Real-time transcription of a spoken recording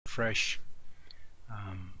fresh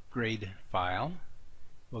grade file.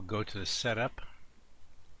 We'll go to the setup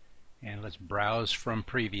and let's browse from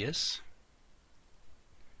previous.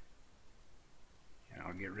 And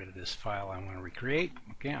I'll get rid of this file I want to recreate.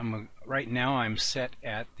 Okay, right now I'm set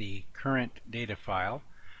at the current data file.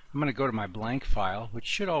 I'm going to go to my blank file, which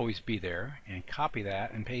should always be there, and copy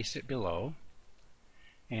that and paste it below.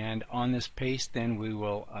 And on this paste, then we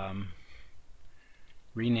will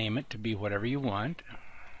rename it to be whatever you want.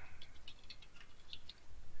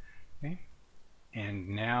 Okay. And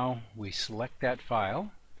now we select that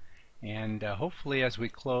file, and hopefully as we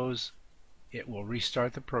close it will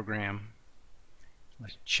restart the program.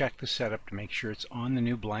 Let's check the setup to make sure it's on the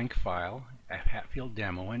new blank file at Hatfield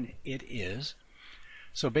Demo, and it is.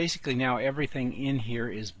 So basically now everything in here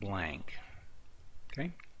is blank.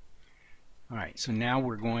 Okay. Alright, so now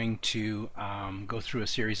we're going to go through a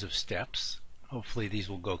series of steps. Hopefully these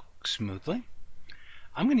will go smoothly.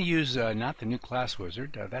 I'm going to use not the new class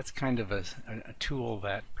wizard. That's kind of a tool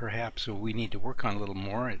that perhaps we need to work on a little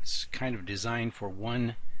more. It's kind of designed for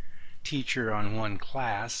one teacher on one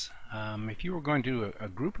class. If you were going to do a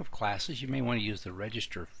group of classes, you may want to use the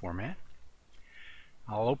register format.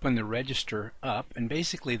 I'll open the register up, and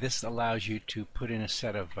basically this allows you to put in a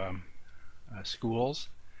set of schools,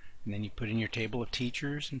 and then you put in your table of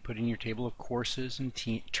teachers and put in your table of courses and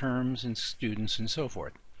terms and students and so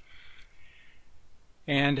forth.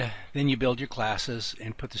 And then you build your classes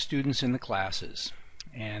and put the students in the classes,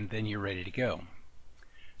 and then you're ready to go.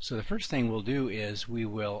 So the first thing we'll do is we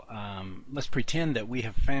will let's pretend that we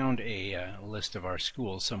have found a list of our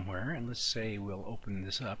schools somewhere, and let's say we'll open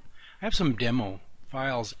this up. I have some demo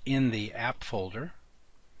files in the app folder,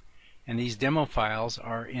 and these demo files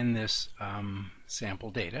are in this sample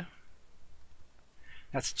data.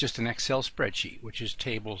 That's just an Excel spreadsheet, which is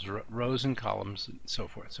tables, rows and columns and so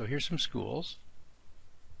forth. So here's some schools.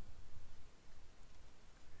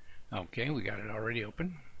 Okay, we got it already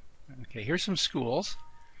open. Okay, here's some schools,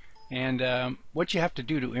 and what you have to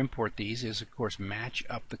do to import these is of course match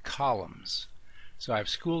up the columns. So I have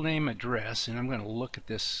school name, address, and I'm going to look at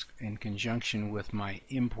this in conjunction with my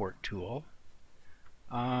import tool.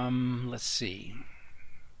 Let's see.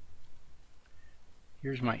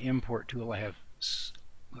 Here's my import tool. I have,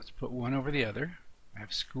 let's put one over the other. I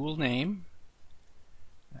have school name.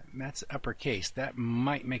 That's uppercase. That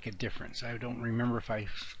might make a difference. I don't remember if I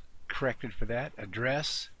corrected for that.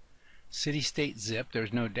 Address, city, state, zip.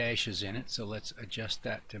 There's no dashes in it, so let's adjust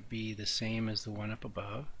that to be the same as the one up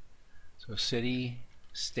above. So city,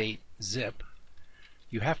 state, zip.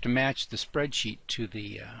 You have to match the spreadsheet to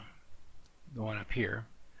the one up here.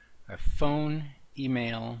 I have phone,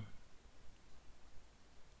 email,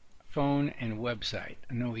 phone, and website.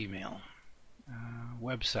 No email.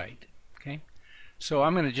 Website. Okay. So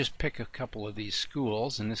I'm going to just pick a couple of these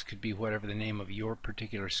schools, and this could be whatever the name of your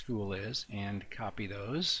particular school is, and copy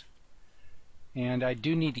those. And I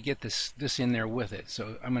do need to get this in there with it,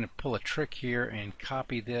 so I'm going to pull a trick here and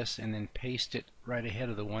copy this and then paste it right ahead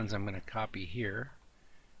of the ones I'm going to copy here.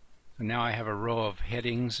 So now I have a row of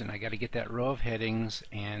headings, and I got to get that row of headings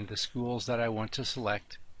and the schools that I want to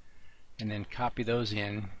select, and then copy those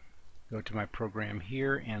in. Go to my program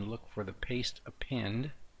here and look for the paste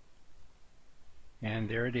append, and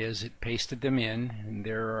there it is. It pasted them in, and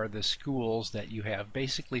there are the schools that you have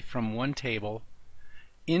basically from one table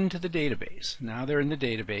into the database. Now they're in the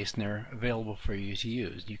database and they're available for you to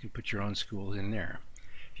use. You can put your own schools in there.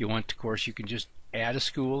 If you want, of course, you can just add a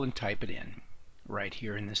school and type it in right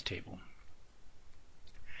here in this table.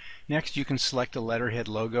 Next, you can select a letterhead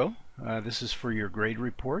logo. This is for your grade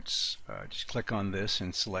reports. Just click on this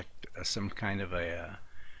and select some kind of a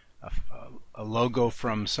logo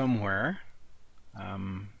from somewhere.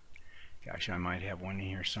 Gosh, I might have one in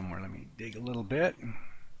here somewhere. Let me dig a little bit.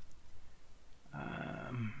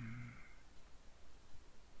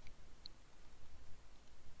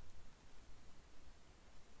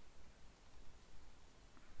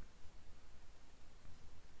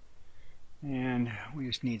 And we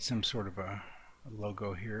just need some sort of a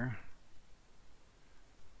logo here.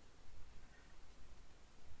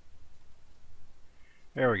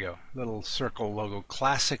 There we go. Little circle logo.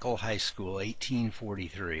 Classical High School,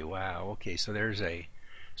 1843. Wow. Okay, so there's a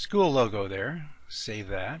school logo there. Save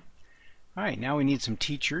that. Alright, now we need some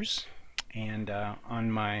teachers, and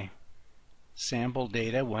on my sample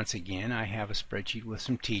data, once again, I have a spreadsheet with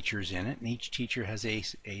some teachers in it, and each teacher has a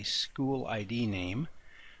school ID name.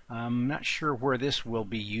 I'm not sure where this will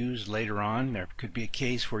be used later on. There could be a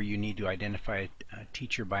case where you need to identify a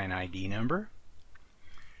teacher by an ID number.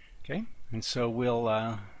 Okay, and so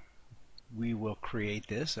we will create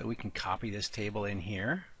this. We can copy this table in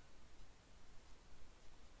here.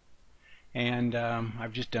 And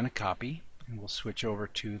I've just done a copy, and we'll switch over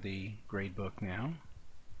to the gradebook now,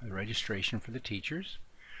 the registration for the teachers.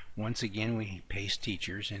 Once again, we paste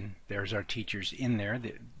teachers, and there's our teachers in there.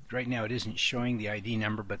 Right now it isn't showing the ID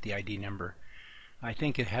number, but the ID number, I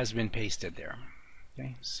think it has been pasted there.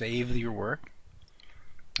 Okay, save your work.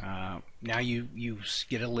 Now you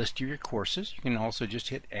get a list of your courses. You can also just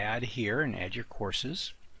hit add here and add your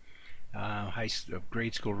courses,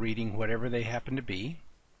 grade school reading, whatever they happen to be.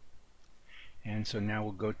 And so now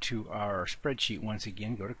we'll go to our spreadsheet once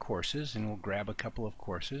again, go to courses, and we'll grab a couple of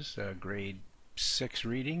courses, grade 6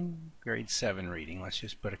 reading, grade 7 reading. Let's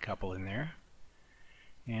just put a couple in there,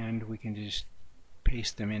 and we can just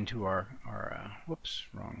paste them into our whoops,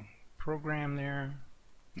 wrong program there.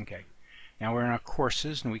 Okay, now we're in our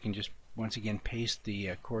courses, and we can just once again paste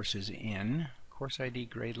the courses in. Course ID,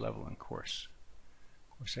 grade level, and course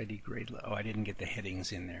ID, grade level. Oh, I didn't get the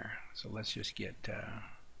headings in there, so let's just get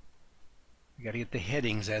we got to get the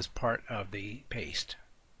headings as part of the paste.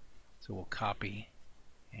 So we'll copy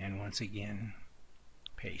and once again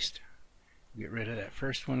paste. Get rid of that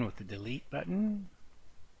first one with the delete button,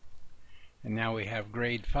 and now we have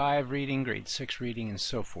grade 5 reading, grade 6 reading, and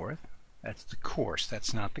so forth. That's the course,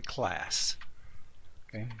 that's not the class.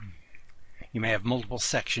 Okay, you may have multiple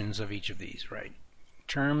sections of each of these, right?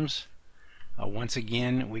 Terms, once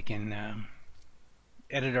again we can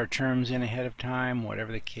edit our terms in ahead of time,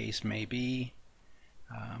 whatever the case may be.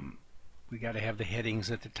 We got to have the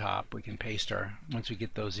headings at the top. We can paste our, once we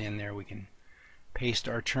get those in there, we can paste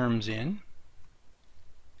our terms in.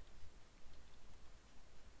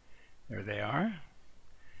 There they are.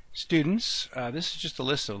 Students, this is just a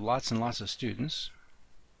list of lots and lots of students.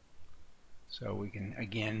 So we can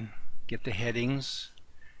again get the headings.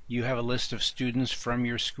 You have a list of students from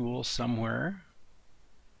your school somewhere,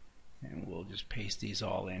 and we'll just paste these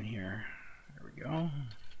all in here. There we go.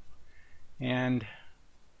 And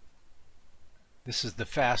this is the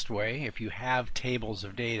fast way. If you have tables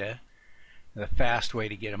of data, the fast way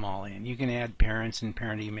to get them all in. You can add parents and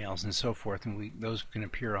parent emails and so forth, and those can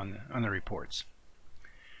appear on the reports.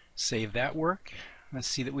 Save that work. Let's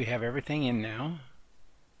see that we have everything in now.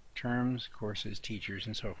 Terms, courses, teachers,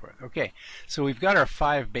 and so forth. Okay, so we've got our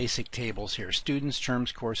 5 basic tables here: students,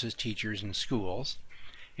 terms, courses, teachers, and schools.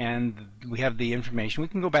 And we have the information. We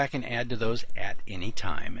can go back and add to those at any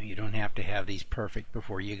time. You don't have to have these perfect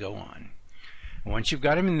before you go on. Once you've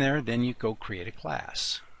got them in there, then you go create a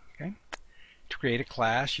class. Okay? To create a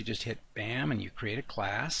class, you just hit BAM and you create a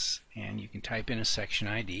class, and you can type in a section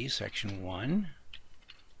ID, section 1,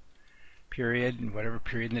 period, and whatever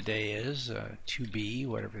period in the day is, 2B,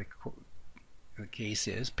 whatever the case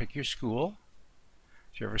is. Pick your school.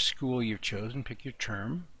 Whichever school you've chosen, pick your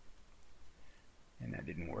term. And that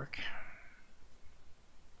didn't work.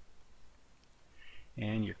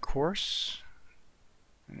 And your course,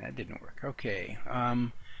 and that didn't work. Okay,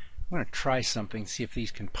 I'm going to try something, see if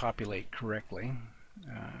these can populate correctly.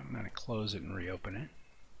 I'm going to close it and reopen it.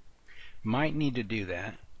 Might need to do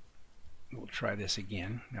that. We'll try this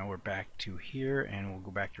again. Now we're back to here, and we'll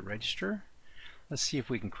go back to register. Let's see if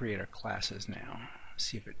we can create our classes now.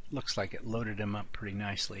 See if it looks like it loaded them up pretty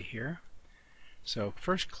nicely here. So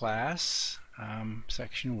first class,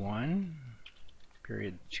 section 1,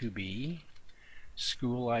 period 2B,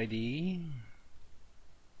 school ID,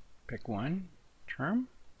 pick one, term.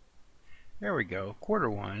 There we go, quarter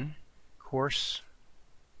 1, course,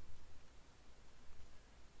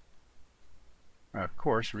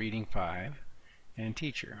 reading 5, and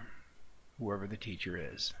teacher, whoever the teacher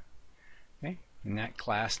is. Okay, in that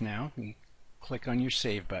class now, you click on your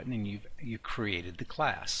save button, and you've created the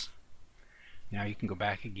class. Now you can go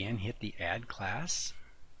back again, hit the add class,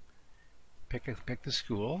 pick the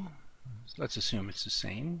school. Let's assume it's the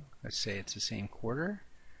same. Let's say it's the same quarter,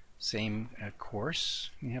 same course.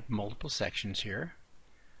 You have multiple sections here.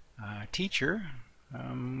 Teacher,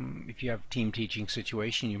 if you have team teaching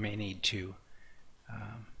situation, you may need to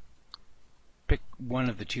pick one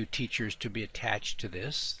of the 2 teachers to be attached to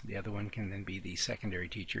this. The other one can then be the secondary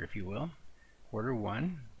teacher, if you will. Quarter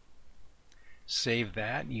 1. Save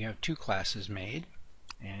that. You have 2 classes made,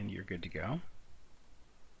 and you're good to go.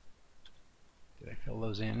 Did I fill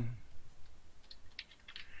those in?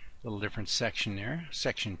 A little different section there.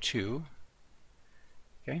 Section 2.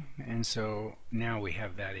 Okay, and so now we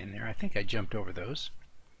have that in there. I think I jumped over those.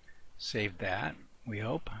 Save that, we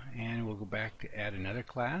hope, and we'll go back to add another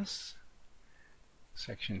class.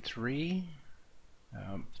 Section 3,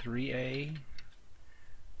 3A.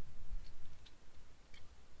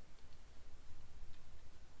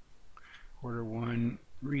 Quarter 1,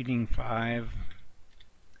 reading 5,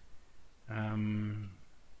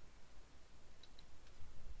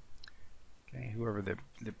 whoever the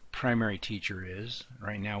primary teacher is.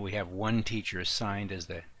 Right now we have one teacher assigned as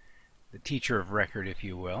the teacher of record, if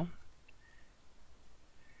you will.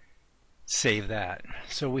 Save that.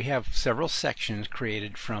 So we have several sections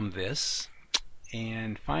created from this,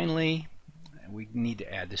 and finally we need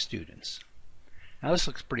to add the students. Now this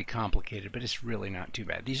looks pretty complicated, but it's really not too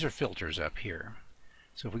bad. These are filters up here.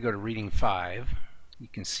 So if we go to reading 5, you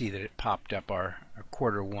can see that it popped up our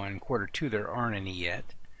quarter 1. Quarter 2 there aren't any yet.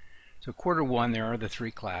 So quarter 1 there are the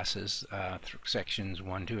 3 classes, sections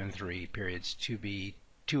 1, 2, and 3, periods 2B,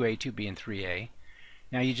 2A, 2B, and 3A.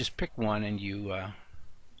 Now you just pick one and you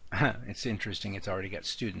it's interesting, it's already got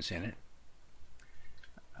students in it.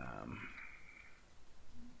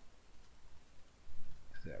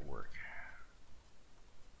 Does that work?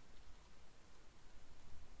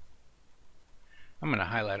 I'm going to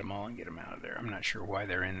highlight them all and get them out of there. I'm not sure why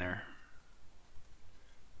they're in there.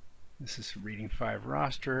 This is reading 5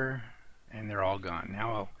 roster, and they're all gone.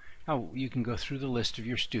 Now you can go through the list of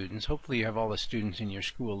your students. Hopefully you have all the students in your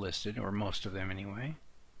school listed, or most of them anyway.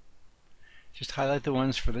 Just highlight the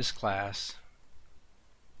ones for this class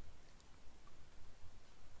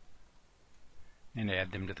and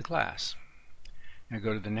add them to the class. Now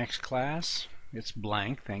go to the next class. It's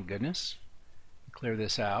blank, thank goodness. Clear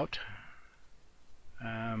this out.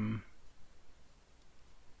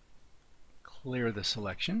 Clear the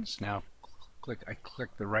selections. Now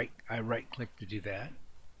I right click to do that.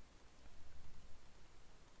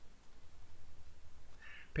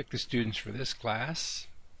 Pick the students for this class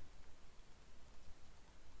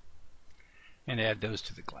and add those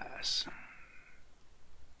to the class.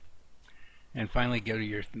 And finally go to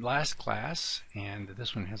your last class, and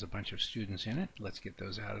this one has a bunch of students in it. Let's get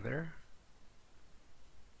those out of there.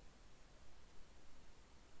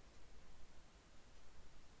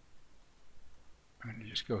 I'm going to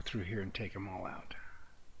just go through here and take them all out.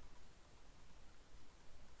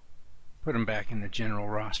 Put them back in the general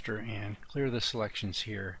roster and clear the selections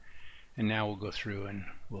here. And now we'll go through and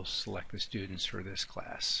we'll select the students for this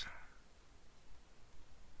class.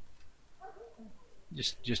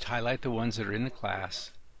 Just highlight the ones that are in the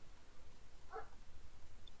class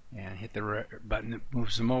and hit the button that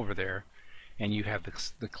moves them over there, and you have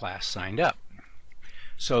the class signed up.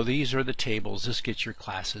 So these are the tables. This gets your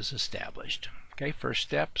classes established. Okay, first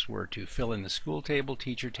steps were to fill in the school table,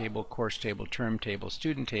 teacher table, course table, term table,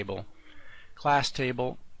 student table, class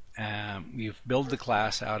table. You've built the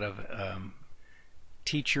class out of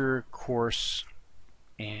teacher, course,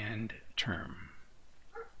 and term.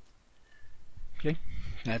 Okay,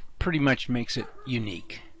 that pretty much makes it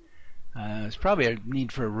unique. There's probably a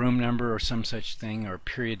need for a room number or some such thing, or a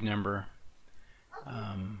period number.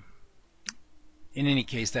 In any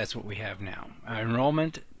case, that's what we have now.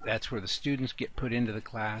 Enrollment, that's where the students get put into the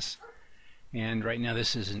class, and right now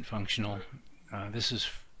this isn't functional. This is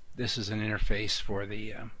an interface for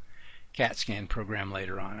the CAT scan program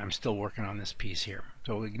later on. I'm still working on this piece here,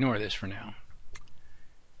 so we'll ignore this for now.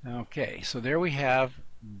 Okay, so there we have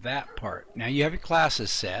that part. Now you have your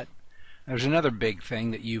classes set. There's another big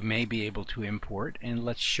thing that you may be able to import, and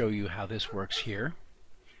let's show you how this works here.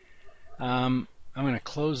 I'm going to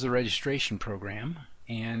close the registration program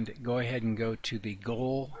and go ahead and go to the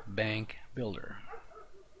Goal Bank Builder.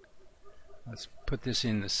 Let's put this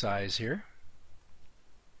in the size here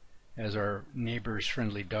as our neighbor's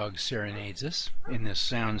friendly dog serenades us in this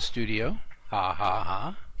sound studio. Ha ha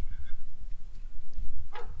ha.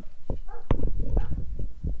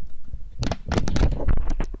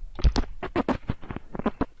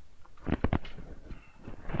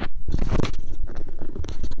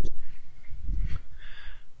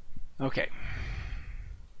 Okay.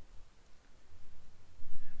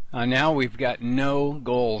 Now we've got no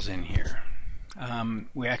goals in here.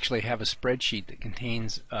 We actually have a spreadsheet that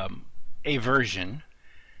contains a version,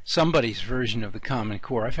 somebody's version of the Common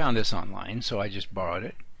Core. I found this online, so I just borrowed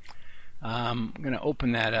it. I'm going to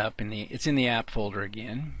open that up. It's in the app folder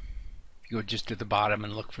again. If you go just to the bottom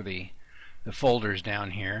and look for the folders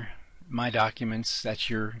down here. My Documents, that's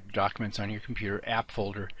your documents on your computer. App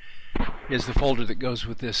folder is the folder that goes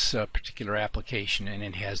with this particular application, and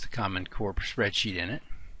it has the Common Core spreadsheet in it.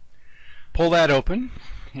 Pull that open,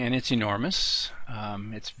 and it's enormous.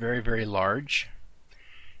 It's very, very large.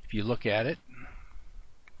 If you look at it,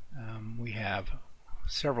 we have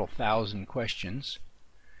several thousand questions,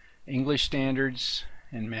 English standards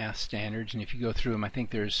and math standards, and if you go through them, I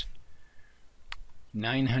think there's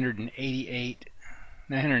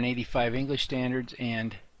 985 English standards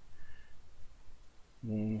and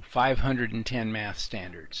 510 math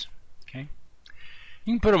standards. Okay,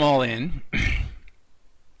 you can put them all in.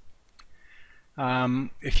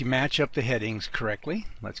 If you match up the headings correctly,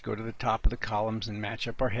 let's go to the top of the columns and match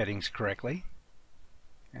up our headings correctly.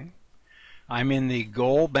 Okay. I'm in the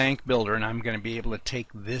goal bank builder, and I'm going to be able to take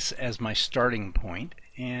this as my starting point.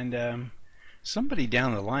 And somebody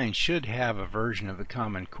down the line should have a version of the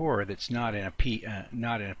Common Core that's not in a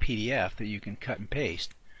PDF that you can cut and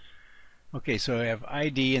paste. Okay, so I have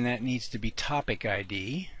ID, and that needs to be topic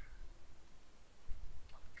ID.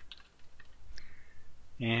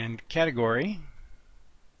 And category,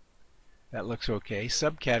 that looks okay.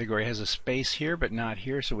 Subcategory has a space here but not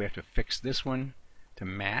here, so we have to fix this one to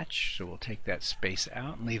match. So we'll take that space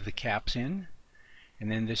out and leave the caps in. And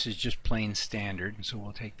then this is just plain standard, and so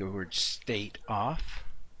we'll take the word state off.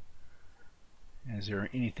 Is there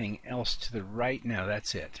anything else to the right? No,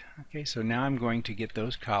 that's it. Okay, so now I'm going to get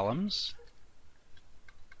those columns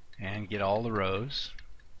and get all the rows.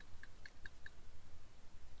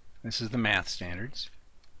 This is the math standards.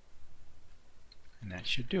 And that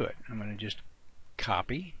should do it. I'm going to just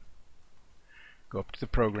copy, go up to the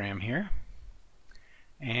program here,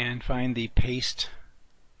 and find the paste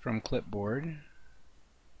from clipboard.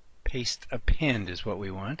 Paste append is what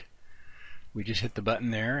we want. We just hit the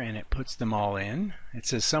button there and it puts them all in. It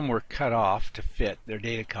says some were cut off to fit their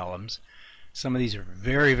data columns. Some of these are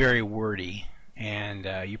very, very wordy, and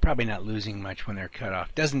you're probably not losing much when they're cut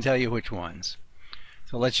off. Doesn't tell you which ones.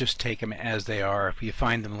 So let's just take them as they are. If you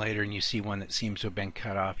find them later and you see one that seems to have been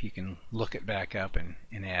cut off, you can look it back up and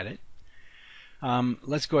add it.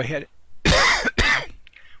 Let's go ahead.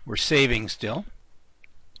 We're saving still.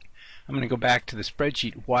 I'm going to go back to the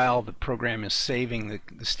spreadsheet while the program is saving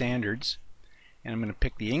the standards, and I'm going to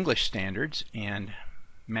pick the English standards and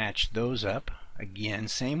match those up. Again,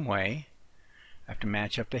 same way. I have to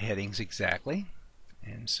match up the headings exactly.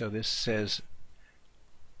 And so this says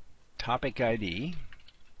topic ID.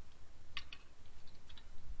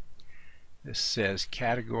 This says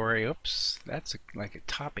category. Oops, that's like a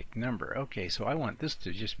topic number. Okay, so I want this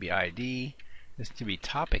to just be ID, this to be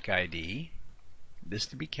topic ID, this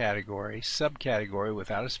to be category, subcategory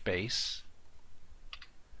without a space,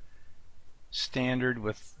 standard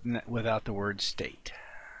without the word state.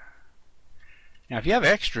 Now if you have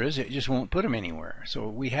extras, it just won't put them anywhere. So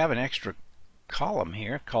we have an extra column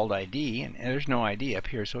here called ID, and there's no ID up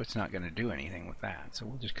here, so it's not going to do anything with that. So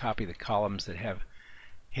we'll just copy the columns that have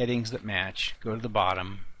headings that match, go to the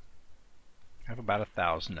bottom, I have about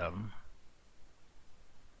 1,000 of them,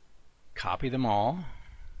 copy them all.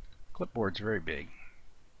 Clipboard's very big.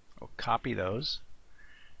 We'll copy those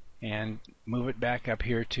and move it back up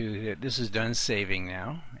here to, this is done saving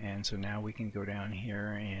now, and so now we can go down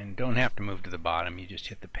here and don't have to move to the bottom, you just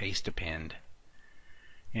hit the paste append.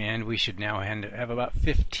 And we should now have about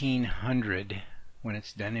 1,500 when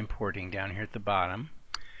it's done importing down here at the bottom.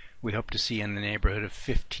 We hope to see in the neighborhood of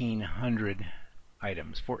 1,500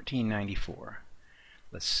 items, 1,494.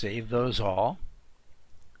 Let's save those all.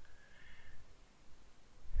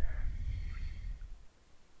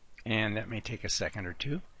 And that may take a second or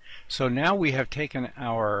two. So now we have taken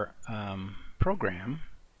our program.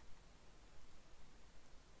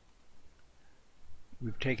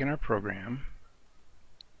 We've taken our program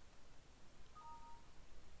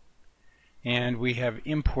and we have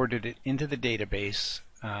imported it into the database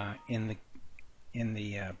in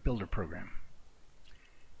the builder program,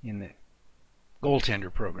 in the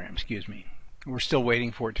Goaltender program, excuse me. We're still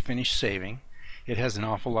waiting for it to finish saving. It has an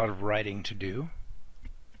awful lot of writing to do.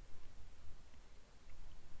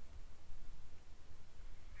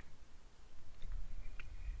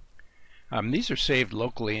 These are saved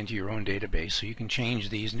locally into your own database, so you can change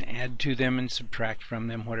these and add to them and subtract from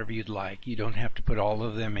them, whatever you'd like. You don't have to put all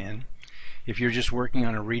of them in. If you're just working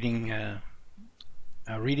on a reading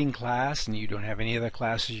class and you don't have any other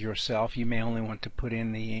classes yourself, you may only want to put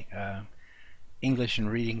in the English and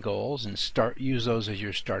reading goals and use those as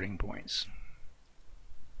your starting points.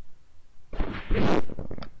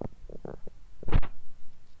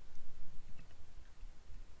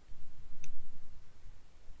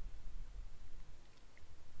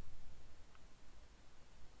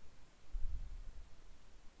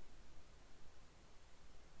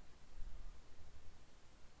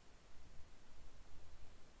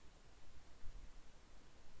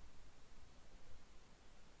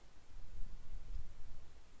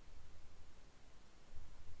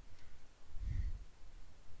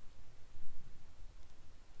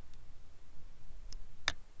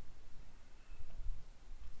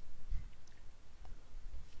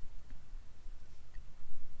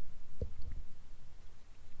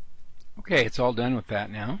 Okay, it's all done with that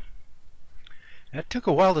now. That took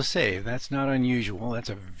a while to save. That's not unusual. That's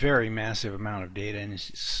a very massive amount of data, and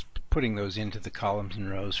it's putting those into the columns and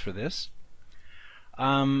rows for this.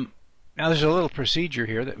 Now there's a little procedure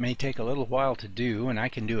here that may take a little while to do, and I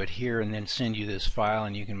can do it here and then send you this file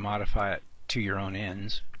and you can modify it to your own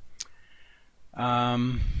ends.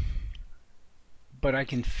 But I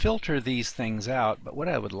can filter these things out, but what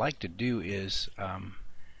I would like to do is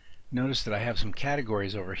notice that I have some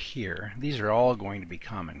categories over here. These are all going to be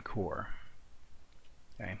Common Core.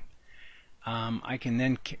 Okay. I can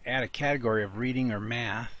then add a category of reading or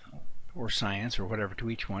math or science or whatever to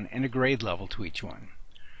each one, and a grade level to each one.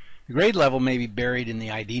 The grade level may be buried in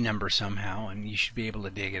the ID number somehow, and you should be able to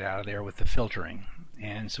dig it out of there with the filtering.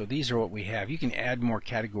 And so these are what we have. You can add more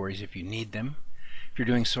categories if you need them. If you're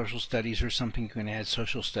doing social studies or something, you can add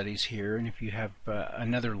social studies here. And if you have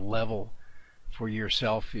another level for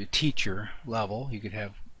yourself, a teacher level, you could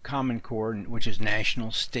have Common Core, which is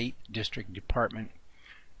national, state, district, department,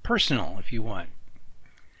 personal if you want.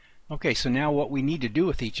 Okay, so now what we need to do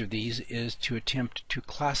with each of these is to attempt to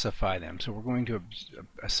classify them. So we're going to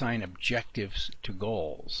assign objectives to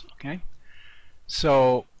goals. Okay,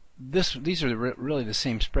 so these are really the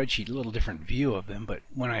same spreadsheet, a little different view of them, but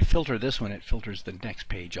when I filter this one, it filters the next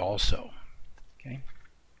page also. Okay.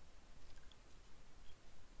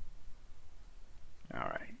 All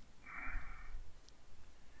right.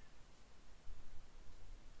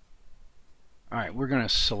 All right, we're going to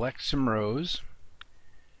select some rows.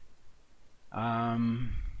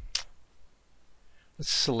 Let's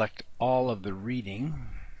select all of the reading.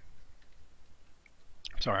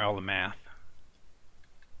 Sorry, all the math.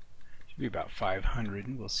 Should be about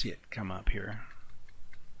 500. We'll see it come up here.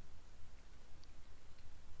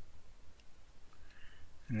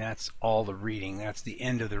 And that's all the reading. That's the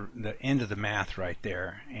end of the math right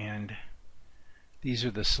there. And these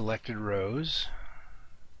are the selected rows.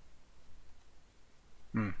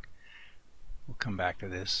 We'll come back to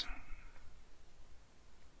this.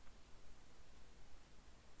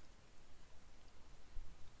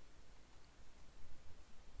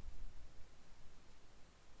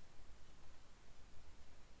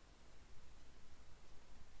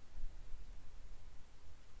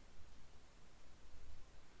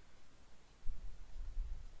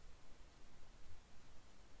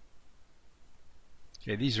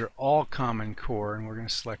 Okay, these are all Common Core, and we're going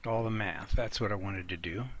to select all the math. That's what I wanted to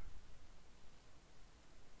do.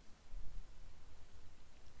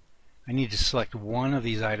 I need to select one of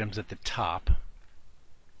these items at the top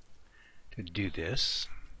to do this.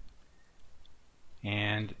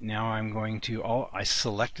 And now I'm going to, I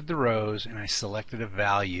selected the rows and I selected a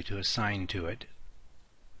value to assign to it.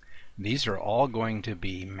 These are all going to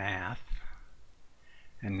be math.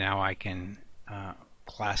 And now I can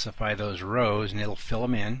classify those rows, and it'll fill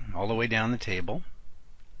them in all the way down the table.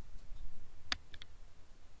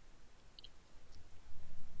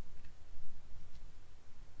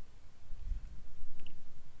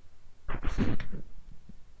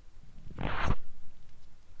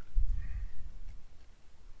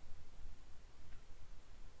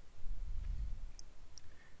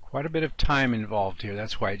 Quite a bit of time involved here.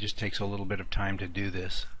 That's why it just takes a little bit of time to do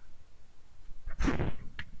this.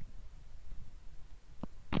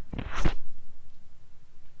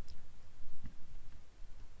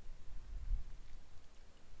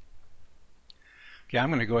 Okay, I'm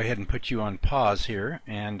going to go ahead and put you on pause here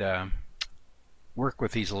and work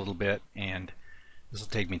with these a little bit, and this will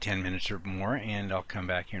take me 10 minutes or more, and I'll come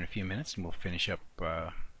back here in a few minutes and we'll finish up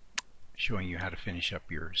showing you how to finish up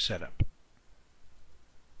your setup.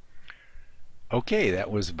 Okay, that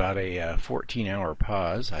was about a 14-hour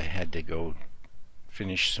pause. I had to go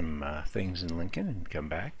finish some things in Lincoln and come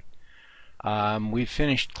back. We've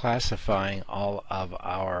finished classifying all of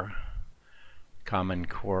our Common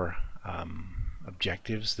Core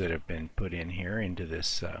objectives that have been put in here into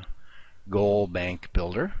this goal bank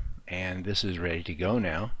builder, and this is ready to go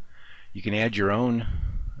now. You can add your own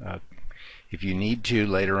if you need to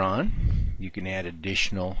later on. You can add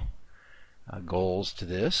additional goals to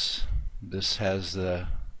this. This has the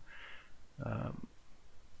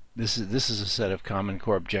this is a set of Common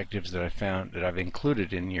Core objectives that I found that I've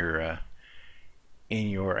included in your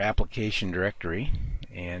application directory,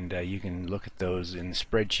 and you can look at those in the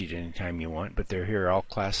spreadsheet anytime you want, but they're here all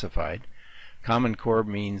classified. Common Core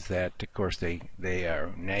means that, of course, they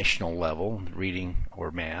are national level. Reading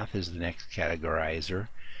or math is the next categorizer.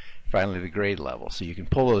 Finally, the grade level. So you can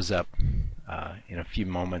pull those up in a few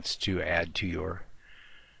moments to add to your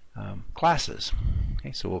classes.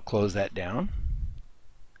 Okay, so we'll close that down.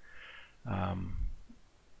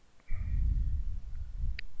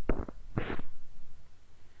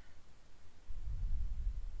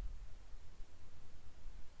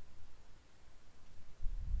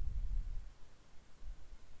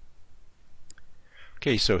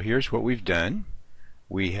 Okay, so here's what we've done.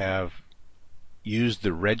 we have used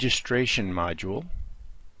the registration module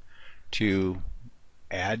to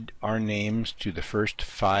add our names to the first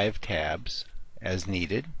 5 tabs as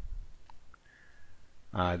needed.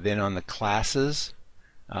 Then on the classes,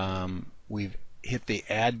 we've hit the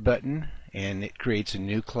add button and it creates a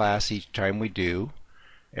new class each time we do.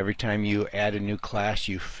 Every time you add a new class,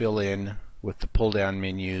 you fill in with the pull down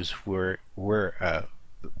menus where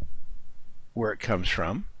it comes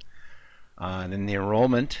from. Then the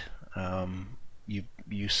enrollment,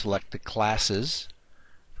 you select the classes.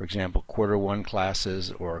 For example, Q1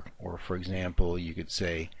 classes, or for example, you could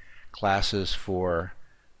say classes for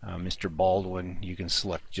Mr. Baldwin. You can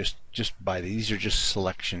select just by these are just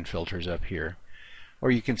selection filters up here, or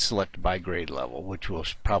you can select by grade level, which will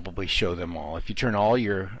probably show them all. If you turn all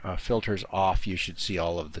your filters off, you should see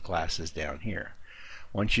all of the classes down here.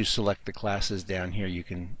 Once you select the classes down here, you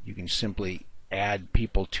can simply add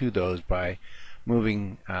people to those by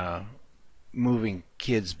moving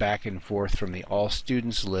kids back and forth from the all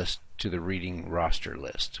students list to the reading roster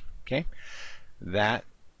list. Okay, that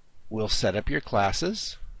will set up your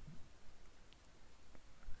classes,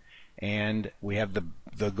 and we have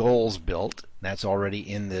the goals built. That's already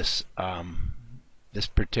in this this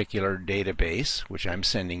particular database, which I'm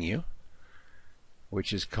sending you,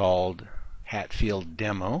 which is called Hatfield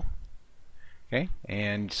Demo. Okay,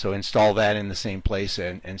 and so install that in the same place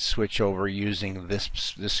and switch over using this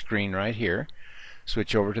screen right here.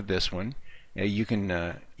 Switch over to this one. You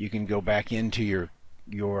can go back into your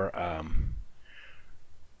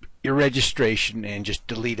registration and just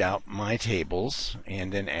delete out my tables,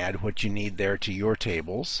 and then add what you need there to your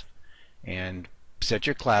tables, and set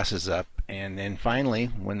your classes up. And then finally,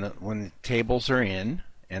 when the tables are in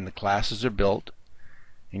and the classes are built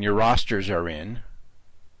and your rosters are in,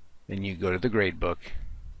 then you go to the gradebook,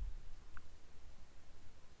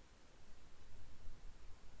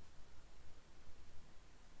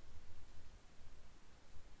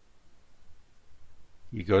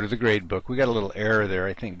 we got a little error there,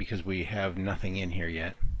 I think, because we have nothing in here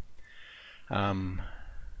yet. And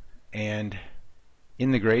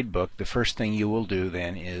in the gradebook, the first thing you will do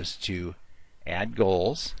then is to add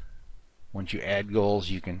goals. Once you add goals,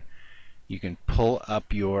 you can pull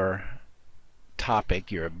up your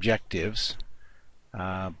topic, your objectives,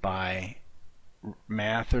 by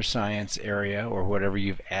math or science area or whatever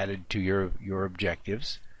you've added to your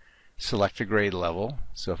objectives. Select a grade level.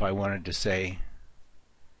 So if I wanted to say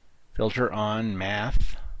filter on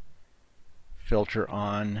math, filter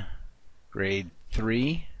on grade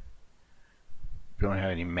 3, don't have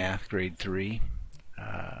any math grade 3,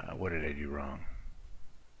 what did I do wrong?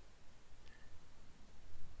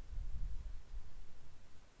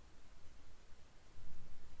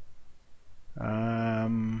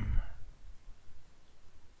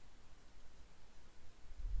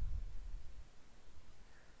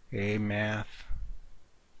 Math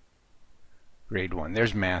grade 1.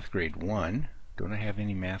 There's math grade 1. Don't I have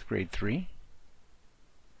any math grade 3?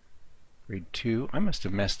 Grade 2. I must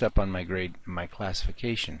have messed up on my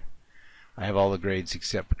classification. I have all the grades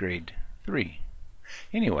except grade 3.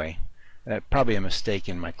 Anyway, that's probably a mistake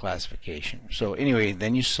in my classification. So anyway,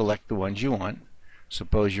 then you select the ones you want.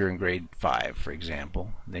 Suppose you're in grade 5, for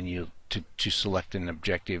example. Then to select an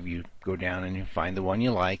objective, you go down and you find the one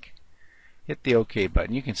you like. Hit the OK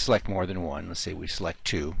button. You can select more than one. Let's say we select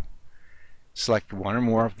 2. Select one or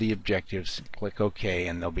more of the objectives, click OK,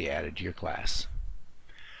 and they'll be added to your class.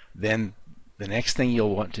 Then the next thing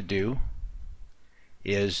you'll want to do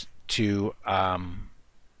is to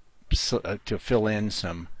fill in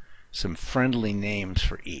some friendly names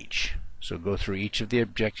for each. So go through each of the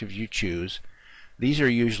objectives you choose. These are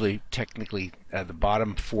usually technically the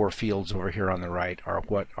bottom 4 fields over here on the right are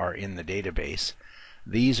what are in the database.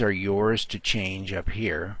 These are yours to change up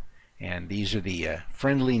here, and these are the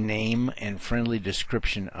friendly name and friendly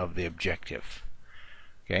description of the objective.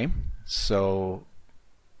 Okay, so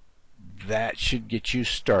that should get you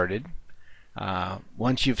started.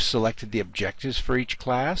 Once you've selected the objectives for each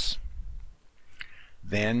class,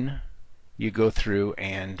 then you go through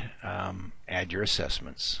and add your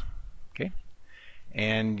assessments. Okay,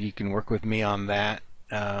 and you can work with me on that.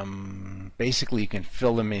 Basically, you can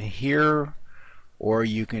fill them in here, or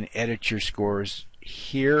you can edit your scores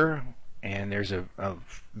here, and there's a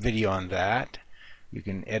video on that. You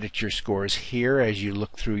can edit your scores here as you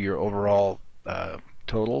look through your overall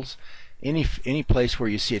totals. Any place where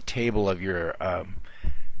you see a table of your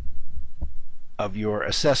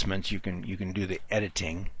assessments, you can do the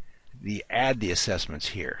editing. Add the assessments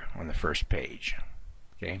here on the first page.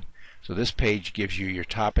 Okay, so this page gives you your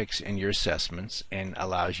topics and your assessments and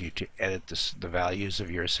allows you to edit the values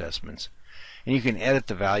of your assessments. and you can edit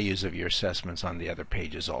the values of your assessments on the other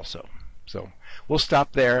pages also. So we'll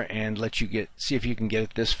stop there and let you see if you can get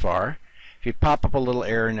it this far. If you pop up a little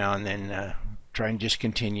error now and then, try and just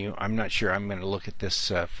continue. I'm not sure. I'm going to look at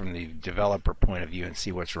this from the developer point of view and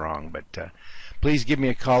see what's wrong. But please give me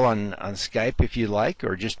a call on Skype if you like,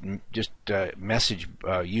 or just message.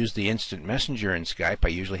 Use the instant messenger in Skype. I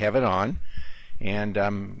usually have it on, and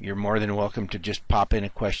you're more than welcome to just pop in a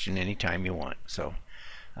question anytime you want. So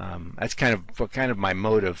that's kind of my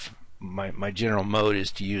mode of my general mode is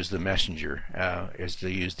to use the messenger, is to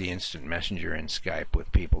use the instant messenger in Skype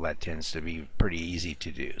with people. That tends to be pretty easy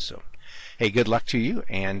to do. So, hey, good luck to you,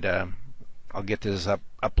 and I'll get this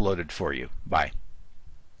uploaded for you. Bye.